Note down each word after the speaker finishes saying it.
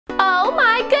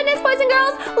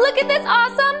Look at this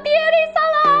awesome beauty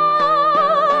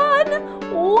salon!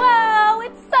 Wow,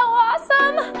 it's so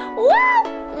awesome! Wow!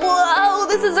 Whoa,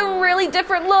 this is a really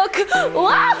different look.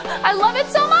 Wow, I love it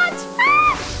so much!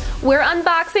 Ah! We're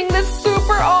unboxing this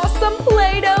super awesome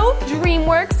Play-Doh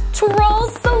DreamWorks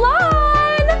Trolls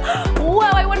Salon!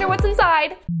 Wow, I wonder what's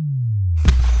inside.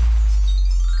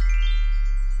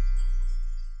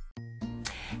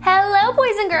 Hello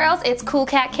boys and girls, it's Cool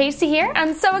Cat Casey here.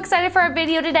 I'm so excited for our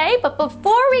video today, but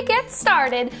before we get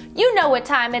started, you know what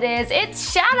time it is.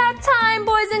 It's shout out time,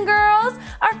 boys and girls.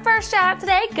 Our first shout out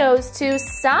today goes to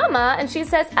Sama, and she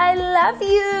says, I love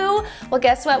you. Well,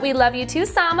 guess what? We love you too,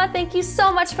 Sama. Thank you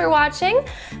so much for watching.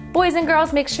 Boys and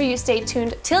girls, make sure you stay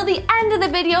tuned till the end of the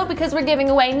video because we're giving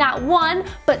away not one,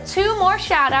 but 2 more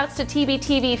shout outs to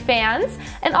TBTV fans.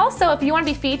 And also, if you want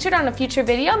to be featured on a future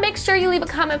video, make sure you leave a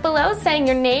comment below saying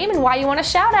your name and why you want a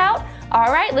shout out.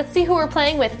 All right, let's see who we're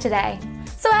playing with today.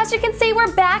 So as you can see,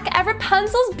 we're back at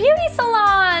Rapunzel's beauty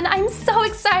salon. I'm so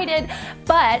excited.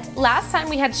 But last time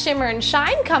we had Shimmer and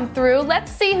Shine come through.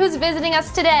 Let's see who's visiting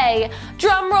us today.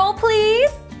 Drum roll, please.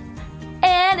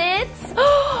 And it's...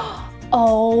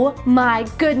 oh my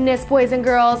goodness, boys and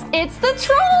girls, it's the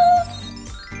Trolls!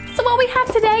 So what we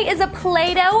have today is a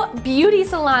Play-Doh beauty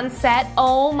salon set.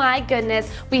 Oh my goodness.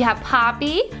 We have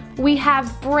Poppy, we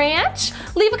have Branch.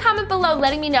 Leave a comment below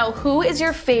letting me know who is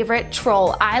your favorite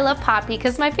troll. I love Poppy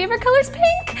because my favorite color is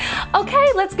pink.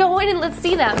 Okay, let's go in and let's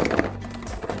see them.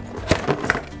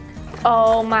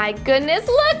 Oh my goodness,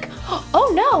 look!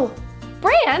 Oh no!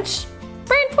 Branch,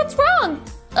 what's wrong?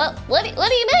 What do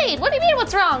you mean? What do you mean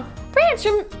what's wrong? Branch,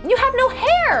 you have no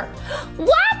hair.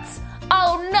 What?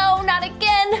 Oh no, not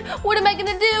again. What am I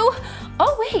gonna do?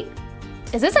 Oh wait,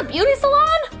 is this a beauty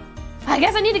salon? I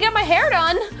guess I need to get my hair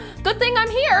done. Good thing I'm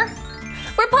here.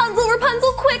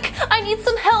 Rapunzel, quick. I need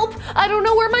some help. I don't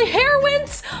know where my hair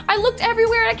went. I looked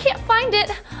everywhere and I can't find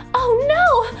it. Oh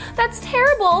no, that's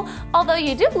terrible. Although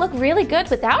you do look really good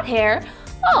without hair.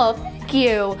 Oh, thank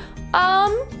you.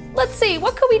 Let's see,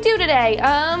 what could we do today?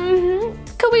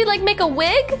 Could we like make a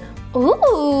wig?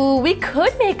 Ooh, we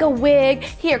could make a wig.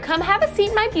 Here, come have a seat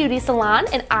in my beauty salon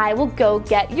and I will go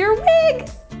get your wig.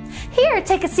 Here,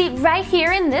 take a seat right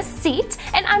here in this seat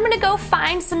and I'm gonna go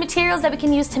find some materials that we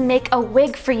can use to make a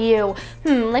wig for you.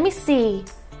 Let me see.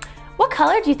 What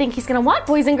color do you think he's gonna want,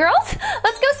 boys and girls?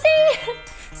 Let's go see.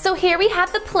 So here we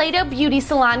have the Play-Doh Beauty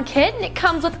Salon Kit, and it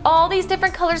comes with all these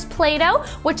different colors Play-Doh,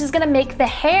 which is gonna make the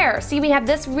hair. See, we have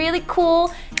this really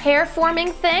cool hair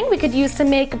forming thing we could use to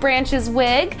make Branch's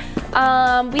wig.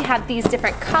 We have these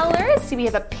different colors. See, we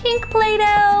have a pink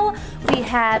Play-Doh, we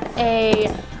have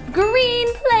a green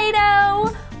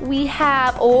Play-Doh, we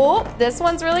have, oh, this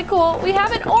one's really cool. We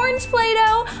have an orange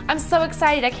Play-Doh. I'm so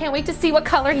excited, I can't wait to see what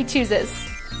color he chooses.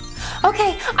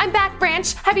 Okay, I'm back,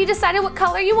 Branch. Have you decided what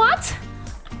color you want?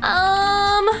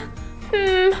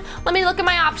 Let me look at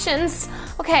my options.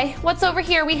 Okay, what's over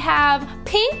here? We have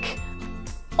pink,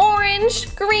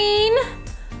 orange, green,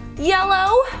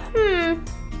 yellow.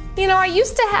 You know, I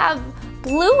used to have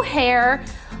blue hair.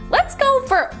 Let's go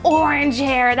for orange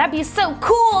hair. That'd be so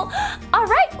cool. All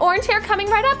right, orange hair coming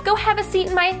right up. Go have a seat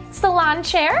in my salon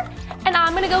chair, and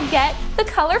I'm gonna go get the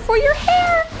color for your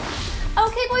hair.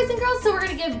 Okay, boys and girls, so we're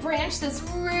gonna give Branch this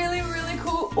really, really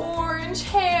cool orange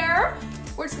hair.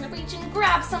 We're just gonna reach and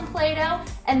grab some Play-Doh,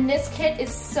 and this kit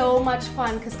is so much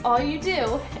fun because all you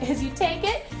do is you take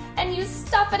it and you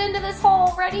stuff it into this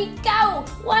hole. Ready, go!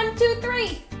 1, 2,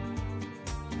 3.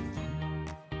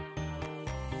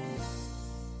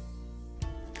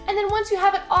 And then once you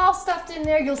have it all stuffed in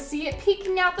there, you'll see it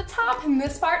peeking out the top, and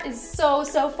this part is so,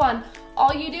 so fun.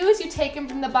 All you do is you take him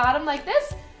from the bottom like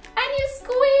this, and you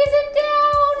squeeze him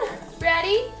down.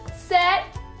 Ready, set,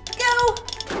 go!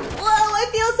 Whoa, I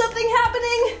feel something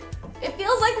happening. It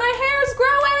feels like my hair is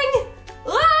growing.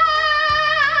 Ah!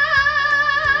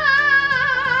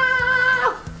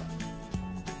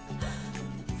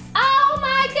 Oh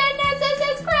my goodness, this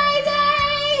is crazy.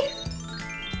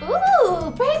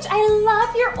 Ooh, Branch, I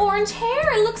love your orange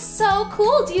hair. It looks so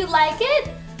cool. Do you like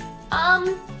it?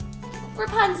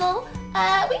 Rapunzel,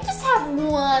 we just have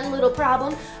one little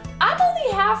problem. I'm only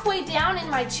halfway down in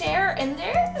my chair and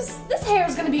this hair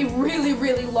is gonna be really,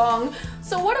 really long.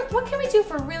 So what can we do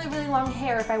for really, really long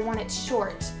hair if I want it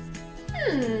short?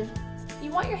 You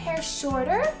want your hair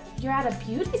shorter? You're at a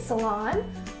beauty salon.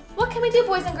 What can we do,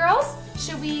 boys and girls?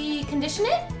 Should we condition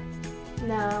it?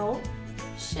 No.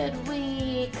 Should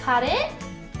we cut it?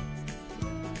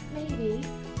 Maybe.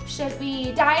 Should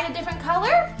we dye it a different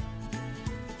color?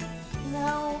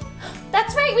 No.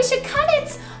 That's right, we should cut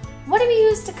it! What do we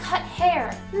use to cut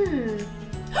hair?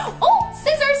 Oh,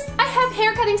 scissors! I have have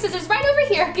hair cutting scissors right over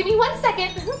here. Give me 1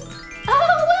 second.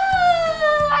 Oh,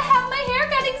 whoa! I have my hair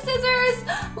cutting scissors.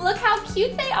 Look how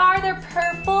cute they are. They're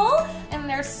purple and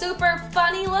they're super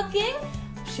funny looking.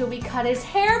 Should we cut his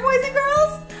hair, boys and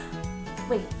girls?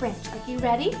 Wait, Branch, are you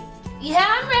ready? Yeah,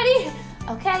 I'm ready.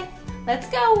 Okay, let's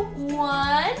go.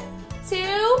 1, 2,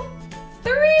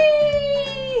 3.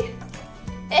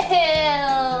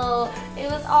 Ew, it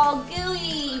was all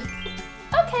gooey.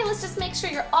 Okay, let's just make sure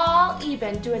you're all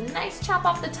even. Do a nice chop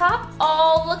off the top.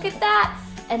 Oh, look at that.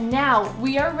 And now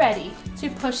we are ready to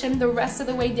push him the rest of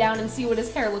the way down and see what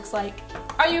his hair looks like.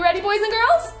 Are you ready, boys and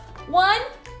girls? 1,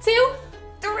 2,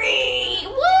 3.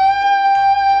 Woo!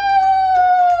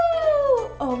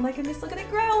 Oh my goodness, look at it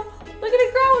grow. Look at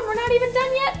it grow and we're not even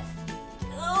done yet.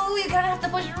 Oh, you're gonna have to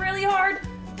push really hard.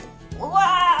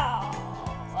 Wow,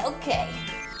 okay.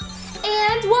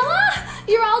 And voila,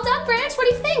 you're all done, Branch. What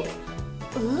do you think?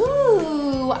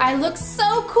 Ooh, I look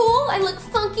so cool. I look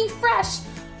funky fresh.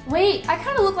 Wait, I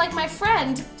kind of look like my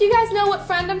friend. Do you guys know what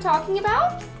friend I'm talking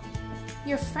about?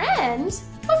 Your friend?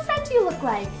 What friend do you look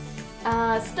like?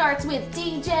 Starts with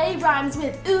DJ, rhymes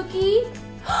with Ookie.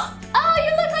 Oh,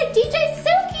 you look like DJ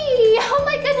Suki. Oh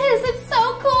my goodness, it's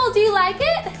so cool. Do you like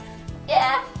it?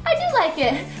 Yeah, I do like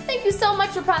it. Thank you so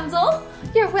much, Rapunzel.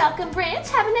 You're welcome, Branch.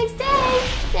 Have a nice day.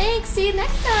 Thanks, see you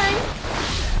next time.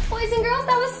 Boys and girls,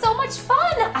 that was so much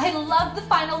fun. I love the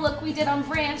final look we did on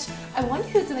Branch. I wonder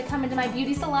who's gonna come into my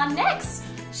beauty salon next.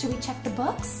 Should we check the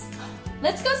books?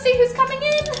 Let's go see who's coming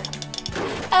in.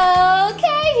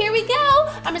 Okay, here we go.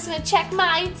 I'm just gonna check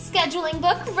my scheduling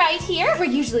book right here. We're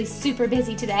usually super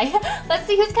busy today. Let's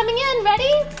see who's coming in.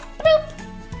 Ready? Bloop.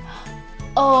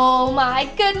 Oh my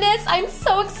goodness, I'm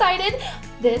so excited.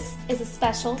 This is a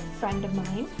special friend of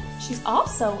mine. She's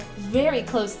also very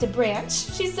close to Branch.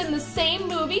 She's in the same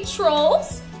movie,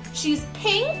 Trolls. She's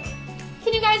pink.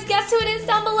 Can you guys guess who it is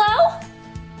down below?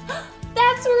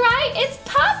 That's right, it's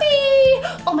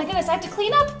Poppy. Oh my goodness, I have to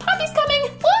clean up. Poppy's coming.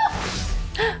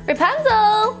 Woo!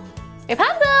 Rapunzel!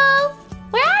 Rapunzel!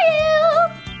 Where are you?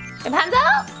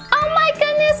 Rapunzel? Oh my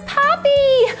goodness,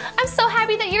 Poppy! I'm so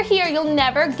happy that you're here. You'll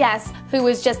never guess who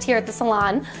was just here at the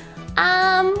salon.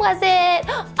 Was it?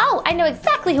 Oh, I know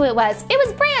exactly who it was. It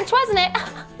was Branch, wasn't it?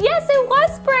 Yes, it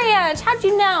was Branch. How'd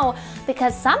you know?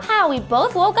 Because somehow we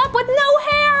both woke up with no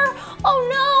hair. Oh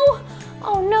no.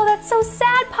 Oh no, that's so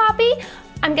sad, Poppy.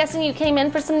 I'm guessing you came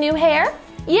in for some new hair?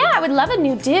 Yeah, I would love a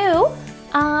new do.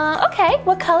 Okay,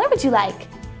 what color would you like?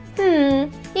 You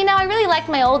know, I really like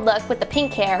my old look with the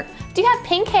pink hair. Do you have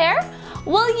pink hair?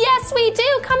 Well, yes, we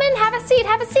do. Come in, have a seat,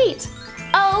 have a seat.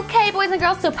 Okay, boys and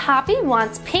girls, so Poppy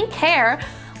wants pink hair.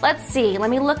 Let's see, let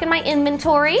me look in my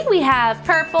inventory. We have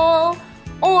purple,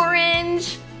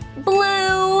 orange,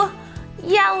 blue,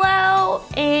 yellow,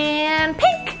 and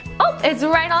pink. Oh, it's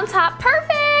right on top.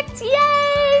 Perfect,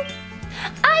 yay!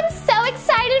 I'm so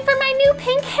excited for my new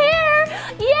pink hair,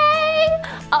 yay!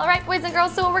 All right, boys and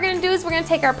girls, so what we're gonna do is we're gonna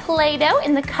take our Play-Doh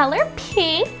in the color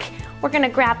pink. We're gonna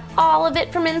grab all of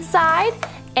it from inside,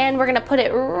 and we're gonna put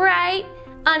it right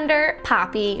under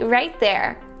Poppy, right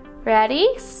there.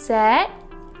 Ready, set,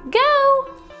 go!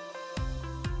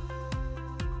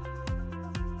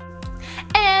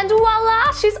 And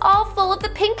voila, she's all full of the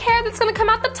pink hair that's gonna come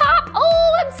out the top.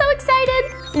 Oh, I'm so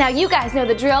excited. Now you guys know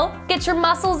the drill. Get your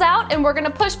muscles out and we're gonna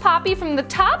push Poppy from the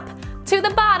top to the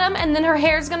bottom and then her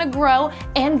hair's gonna grow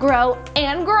and grow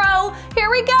and grow. Here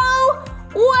we go.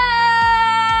 Whoa!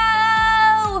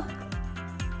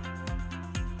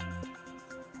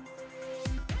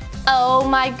 Oh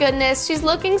my goodness, she's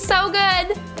looking so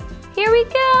good. Here we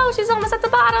go, she's almost at the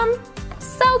bottom.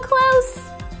 So close.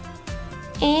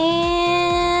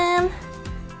 And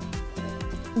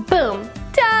boom,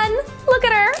 done. Look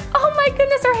at her. Oh my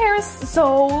goodness, her hair is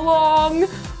so long.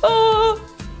 Oh.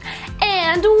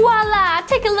 And voila,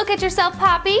 take a look at yourself,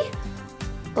 Poppy.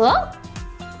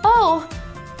 Oh,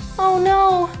 oh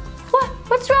no.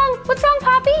 What's wrong? What's wrong,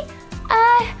 Poppy?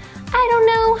 I don't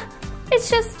know. It's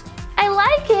just, I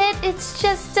like it. It's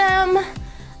just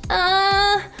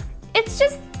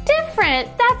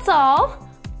different, that's all.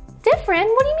 Different?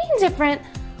 What do you mean different?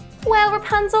 Well,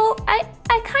 Rapunzel, I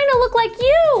kind of look like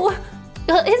you.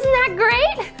 Isn't that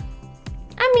great?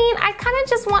 I mean, I kind of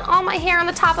just want all my hair on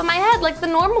the top of my head like the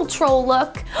normal troll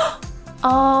look.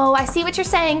 Oh, I see what you're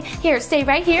saying. Here, stay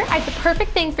right here. I have the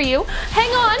perfect thing for you. Hang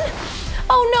on.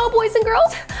 Oh no, boys and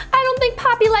girls. I don't think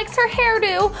Poppy likes her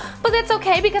hairdo, but that's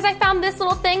okay because I found this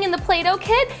little thing in the Play-Doh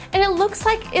kit and it looks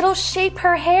like it'll shape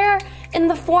her hair in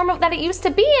the form of that it used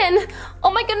to be in.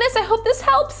 Oh my goodness, I hope this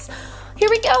helps. Here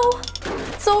we go.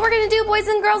 So what we're gonna do, boys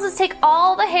and girls, is take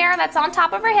all the hair that's on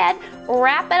top of her head,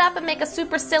 wrap it up and make a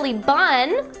super silly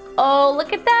bun. Oh,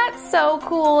 look at that, so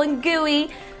cool and gooey.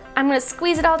 I'm gonna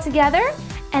squeeze it all together,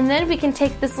 and then we can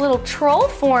take this little troll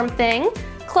form thing,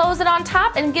 close it on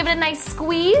top, and give it a nice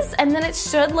squeeze, and then it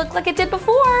should look like it did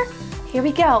before. Here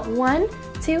we go, 1,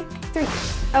 2, 3.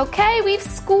 Okay, we've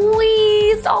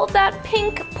squeezed all of that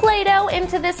pink Play-Doh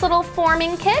into this little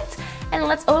forming kit, and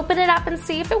let's open it up and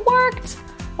see if it worked.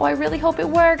 Oh, I really hope it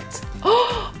worked.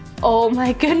 Oh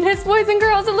my goodness, boys and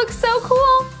girls, it looks so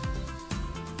cool.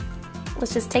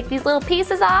 Let's just take these little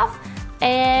pieces off,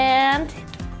 and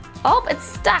oh, it's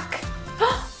stuck.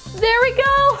 There we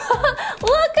go.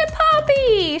 Look at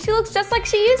Poppy. She looks just like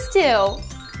she used to.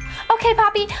 Okay,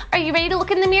 Poppy, are you ready to look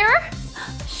in the mirror?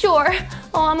 Sure.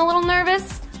 Oh, I'm a little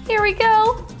nervous. Here we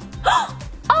go.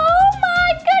 Oh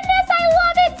my goodness, I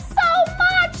love it so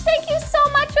much. Thank you so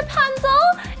much, Rapunzel.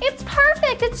 It's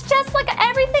perfect. It's just like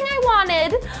everything I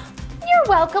wanted. You're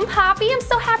welcome, Poppy. I'm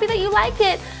so happy that you like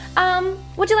it.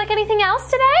 Would you like anything else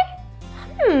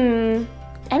today?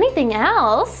 Anything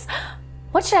else?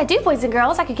 What should I do, boys and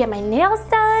girls? I could get my nails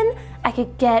done. I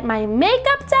could get my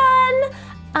makeup done.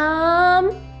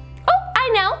 Oh, I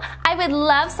know. I would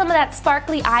love some of that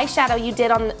sparkly eyeshadow you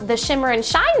did on the Shimmer and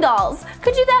Shine dolls.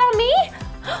 Could you do that on me?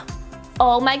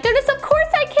 Oh my goodness, of course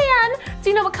I can. Do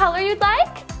you know what color you'd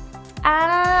like?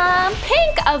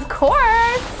 Pink, of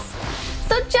course.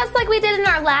 So just like we did in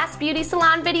our last beauty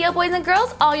salon video, boys and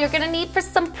girls, all you're gonna need for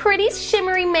some pretty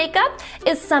shimmery makeup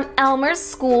is some Elmer's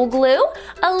school glue,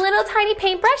 a little tiny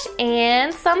paintbrush,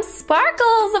 and some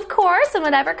sparkles, of course, in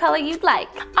whatever color you'd like.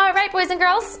 All right, boys and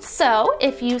girls, so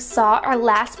if you saw our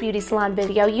last beauty salon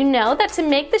video, you know that to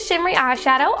make the shimmery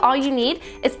eyeshadow, all you need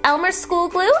is Elmer's school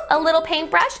glue, a little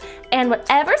paintbrush, and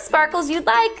whatever sparkles you'd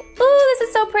like. Ooh, this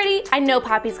is so pretty. I know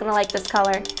Poppy's gonna like this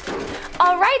color.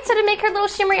 All right, so to make her little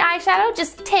shimmery eyeshadow,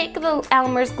 just take the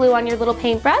Elmer's glue on your little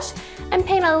paintbrush and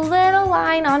paint a little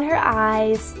line on her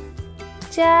eyes.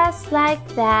 Just like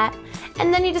that.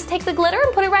 And then you just take the glitter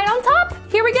and put it right on top.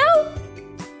 Here we go.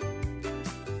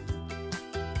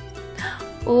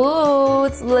 Ooh,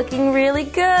 it's looking really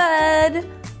good.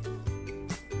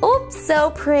 Oops,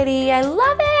 so pretty. I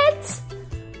love it.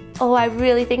 Oh, I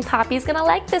really think Poppy's gonna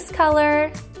like this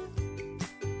color.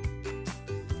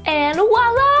 And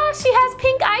voila, she has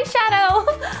pink eyeshadow.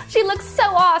 She looks so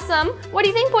awesome. What do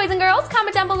you think, boys and girls?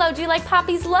 Comment down below. Do you like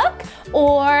Poppy's look?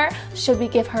 Or should we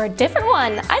give her a different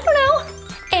one? I don't know.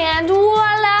 And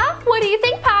voila, what do you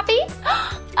think, Poppy?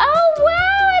 Oh,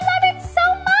 wow, I love it so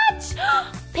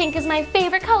much. Pink is my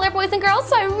favorite color, boys and girls,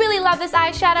 so I really love this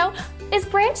eyeshadow. Is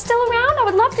Branch still around? I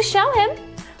would love to show him.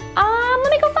 Let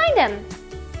me go find him.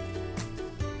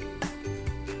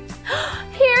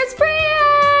 Here's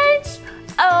Branch.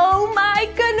 Oh my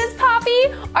goodness,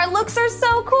 Poppy, our looks are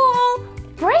so cool.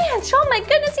 Branch, oh my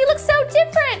goodness, you look so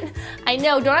different. I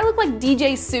know, don't I look like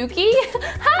DJ Suki?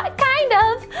 Kind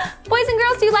of. Boys and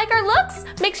girls, do you like our looks?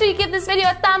 Make sure you give this video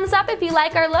a thumbs up if you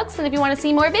like our looks and if you want to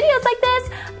see more videos like this.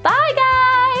 Bye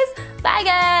guys. Bye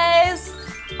guys.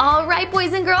 All right,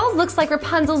 boys and girls, looks like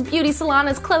Rapunzel's beauty salon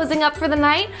is closing up for the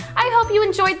night. I hope you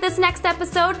enjoyed this next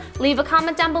episode. Leave a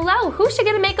comment down below. Who should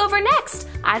get a makeover next?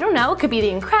 I don't know, it could be the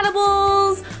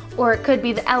Incredibles, or it could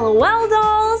be the LOL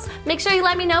dolls. Make sure you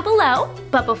let me know below.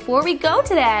 But before we go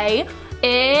today,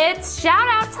 it's shout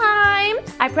out time.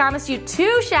 I promised you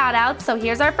 2 shout outs, so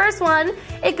here's our first one.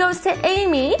 It goes to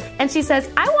Amy, and she says,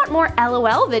 I want more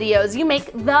LOL videos. You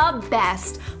make the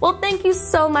best. Well, thank you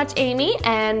so much, Amy,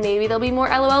 and maybe there'll be more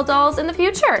LOL dolls in the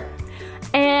future.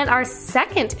 And our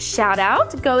second shout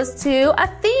out goes to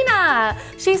Athena.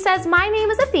 She says, my name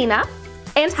is Athena,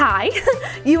 and hi,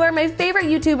 you are my favorite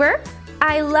YouTuber.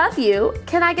 I love you.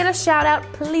 Can I get a shout out,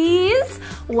 please?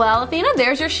 Well, Athena,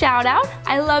 there's your shout out.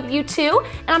 I love you too.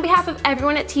 And on behalf of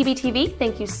everyone at TBTV,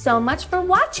 thank you so much for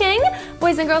watching.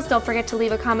 Boys and girls, don't forget to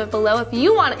leave a comment below if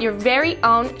you want your very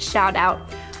own shout out.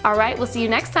 All right, we'll see you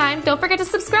next time. Don't forget to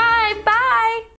subscribe. Bye.